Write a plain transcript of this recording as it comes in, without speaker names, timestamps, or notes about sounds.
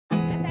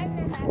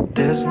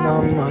There's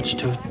not much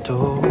to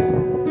do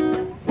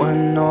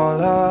when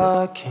all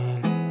I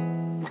can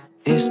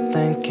is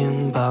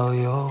thinking about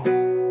you.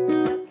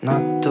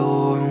 Not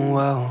doing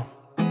well,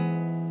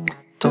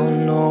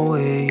 don't know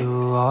where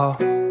you are,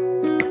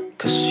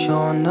 'cause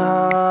you're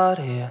not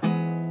here.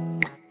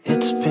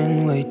 It's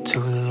been way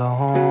too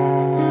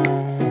long.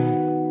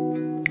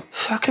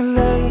 If I could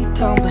lay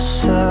down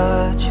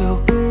beside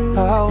you, I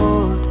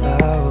would.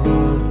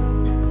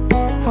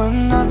 When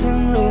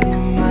nothing really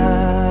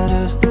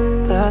matters,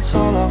 that's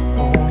all I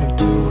wanna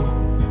do.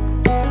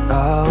 I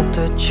hope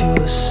that you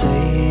are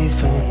safe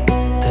and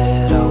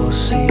that I will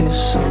see you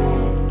soon.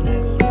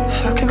 If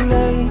I could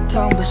lay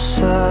down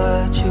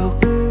beside you,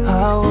 I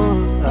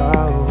would.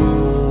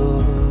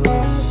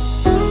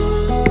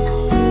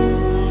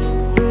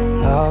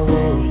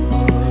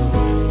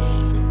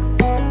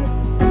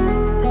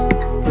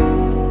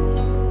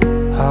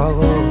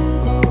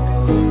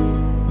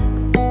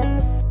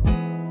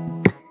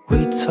 We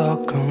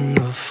talk on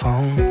the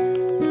phone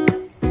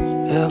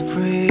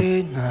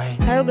every night.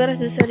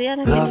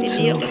 Love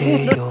to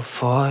hear your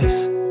voice,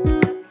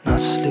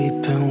 not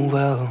sleeping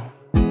well.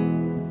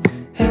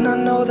 And I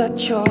know that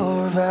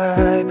you're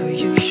right, but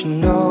you should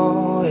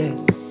know it.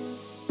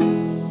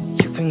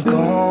 You've been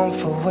gone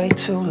for way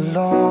too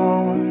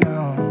long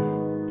now.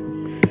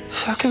 If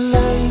I could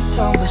lay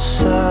down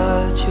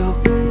beside you,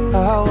 I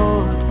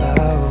would.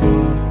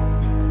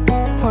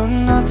 When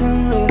nothing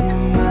really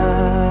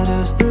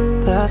matters,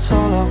 that's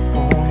all I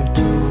wanna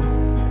do.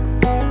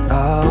 I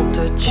hope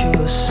that you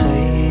are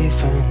safe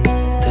and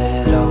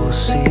that I will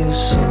see you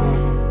soon.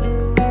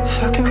 If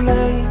I could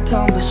lay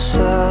down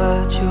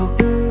beside you,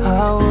 I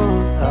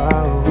would.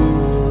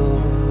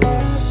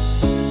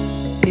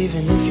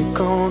 Even if you're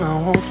gone, I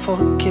won't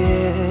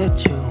forget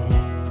you.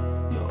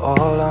 You're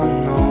all I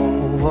know,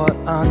 what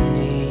I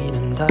need,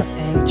 and that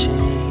ain't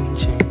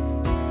changing.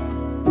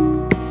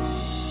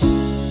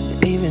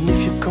 Even if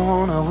you're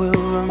gone, I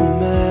will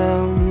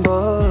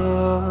remember.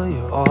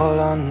 You're all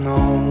I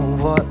know,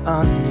 what I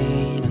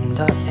need, and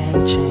that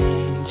ain't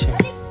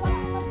changing.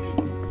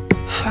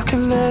 If I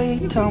could lay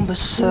down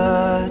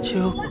beside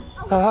you,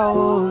 I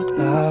would.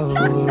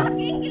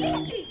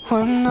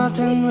 When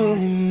nothing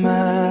really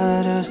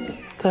matters,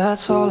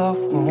 that's all I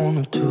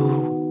wanna do.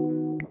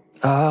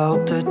 I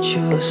hope that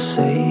you are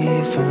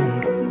safe and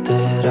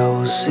that I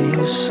will see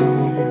you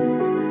soon.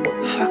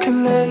 If I could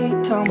lay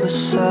down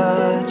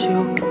beside you,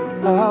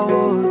 I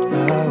would.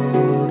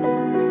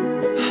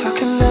 If I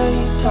could lay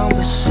down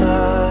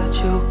beside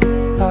you,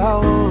 I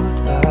would.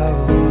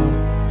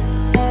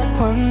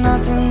 When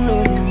nothing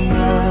really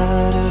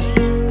matters,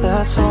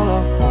 that's all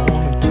I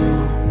wanna do.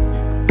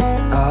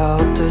 I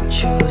hope that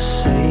you are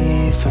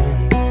safe and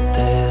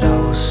that I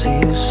will see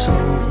you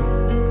soon.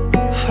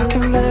 If I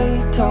could lay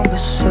down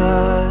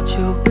beside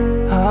you,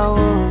 I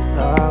would.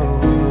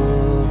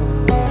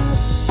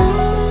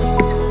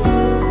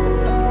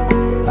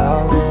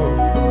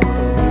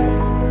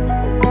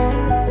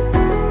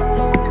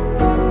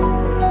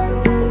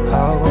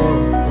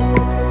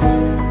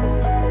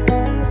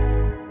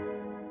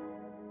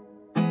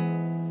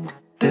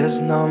 There's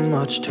not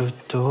much to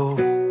do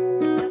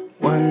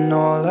when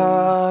all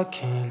I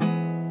can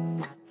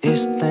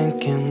is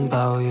thinking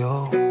about you.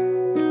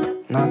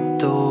 Not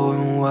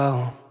doing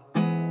well,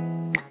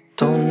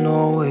 don't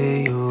know where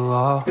you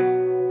are,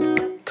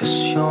 'cause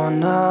you're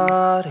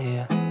not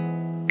here.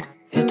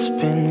 It's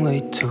been way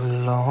too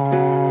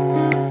long.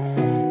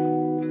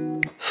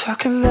 If I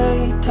could lay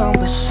down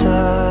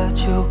beside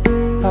you,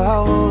 I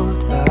would.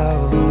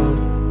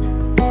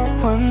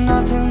 When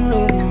nothing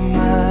really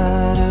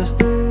matters,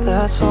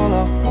 that's all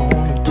I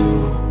wanna do.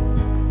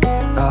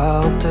 I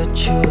hope that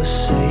you are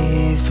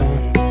safe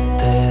and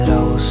that I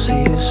will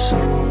see you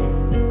soon.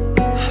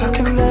 If I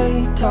could lay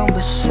down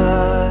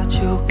beside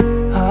you,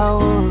 I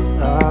would.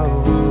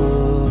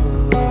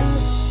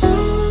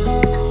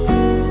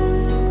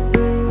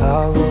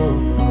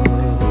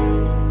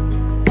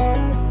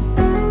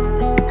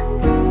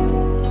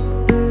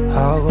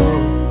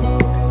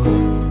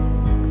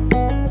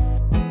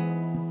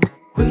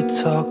 We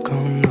talk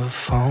on the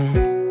phone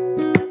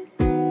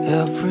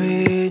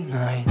every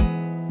night.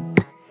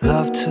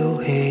 Love to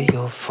hear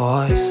your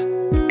voice,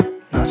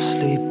 not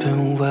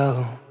sleeping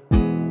well.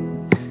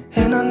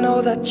 And I know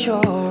that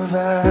you're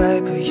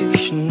right, but you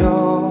should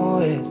know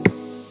it.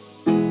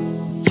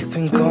 You've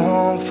been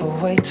gone for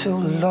way too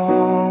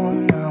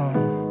long now.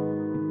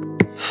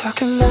 If I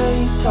could lay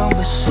down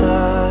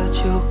beside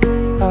you,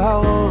 I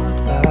would.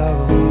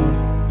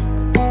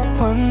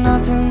 When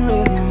nothing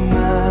really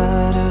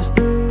matters,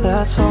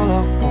 that's all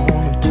I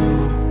wanna do.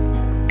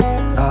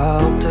 I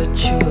hope that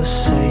you are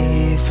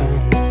safe and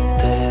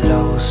that I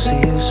will see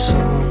you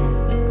soon.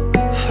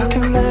 If I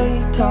could lay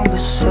down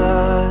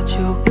beside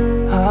you,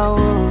 I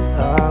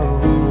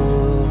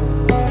would.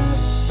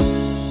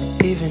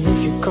 Even if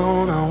you're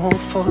gone, I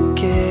won't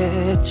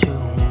forget you.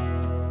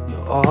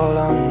 You're all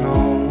I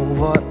know,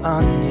 what I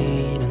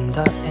need, and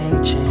that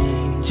ain't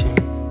changing.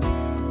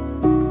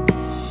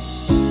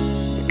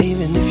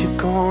 Even if you're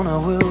gone, I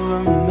will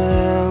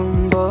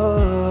remember.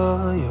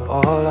 You're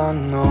all I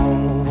know.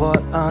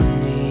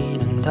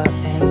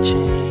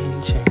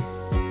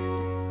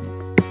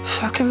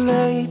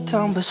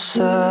 down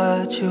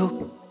beside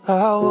you,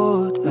 I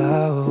would.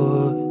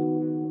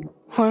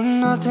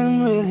 When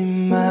nothing really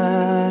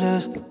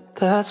matters,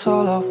 that's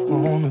all I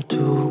wanna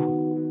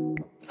do.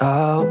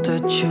 I hope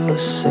that you are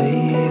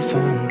safe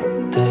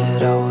and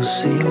that I will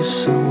see you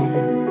soon.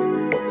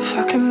 If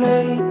I could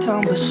lay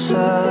down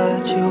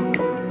beside you,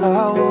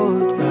 I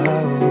would.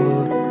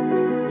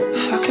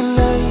 If I could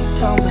lay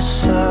down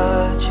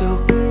beside you,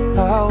 I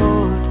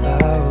would.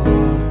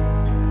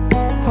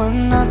 When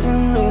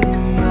nothing really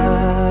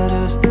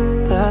matters,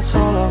 that's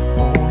all I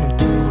wanna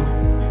do.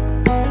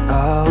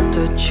 I hope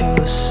that you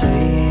are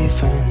safe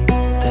and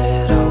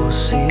that I will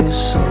see you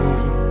soon.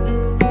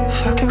 If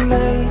I could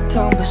lay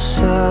down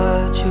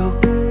beside you,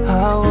 I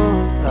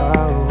would.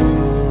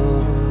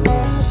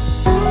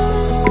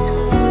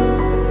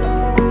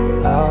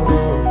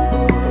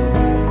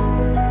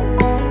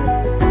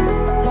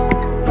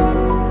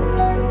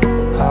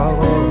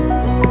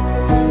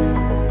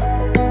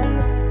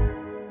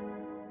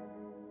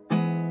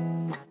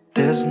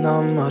 There's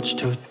not much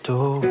to do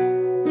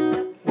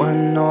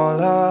when all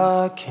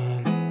I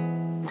can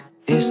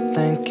is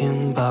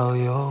thinking about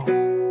you.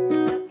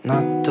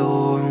 Not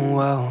doing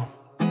well,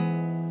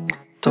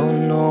 don't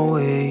know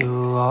where you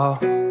are,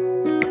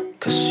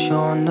 'cause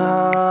you're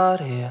not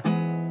here.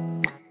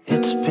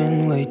 It's been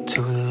way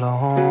too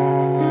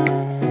long.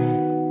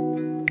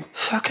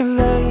 If I could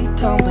lay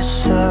down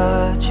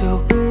beside you,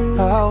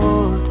 I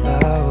would.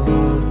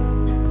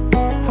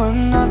 When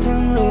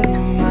nothing really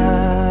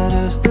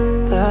matters,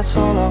 that's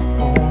all I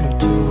wanna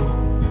do.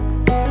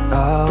 I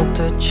hope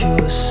that you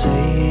are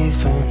safe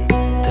and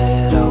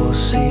that I will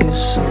see you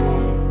soon.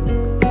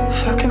 If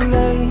I could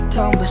lay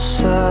down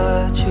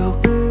beside you,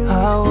 I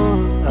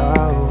would.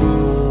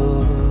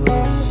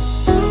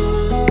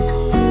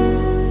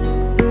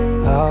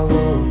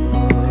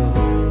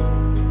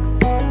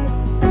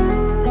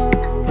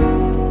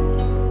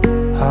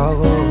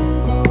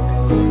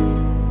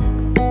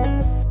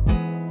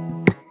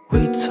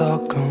 We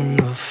talk on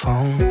the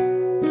phone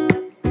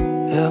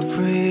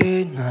every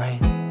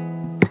night.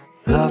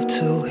 Love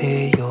to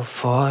hear your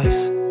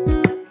voice.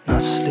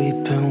 Not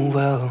sleeping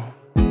well,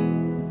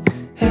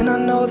 and I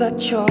know that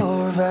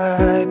you're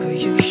right, but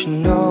you should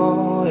know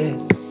it.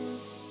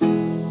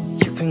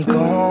 You've been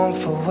gone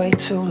for way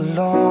too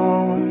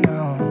long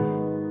now.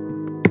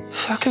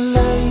 If I could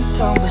lay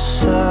down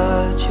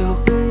beside you,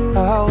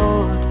 I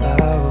would.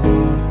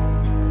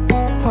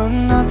 When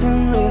nothing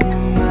really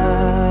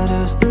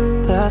matters,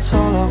 that's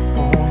all I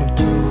wanna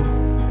do.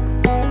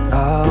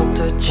 I hope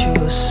that you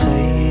are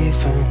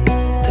safe and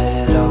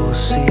that I will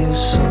see you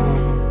soon.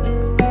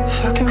 If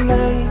I could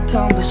lay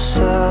down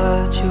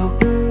beside you,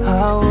 I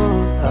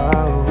would.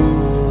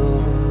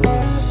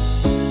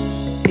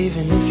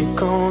 Even if you're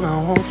gone, I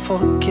won't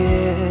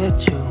forget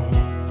you.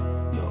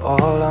 You're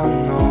all I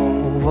know,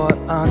 what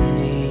I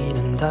need,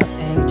 and that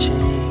ain't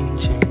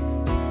changing.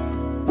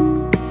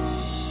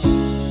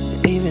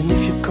 And even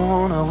if you're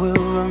gone, I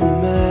will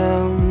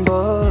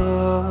remember.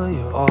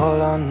 You're all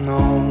I know,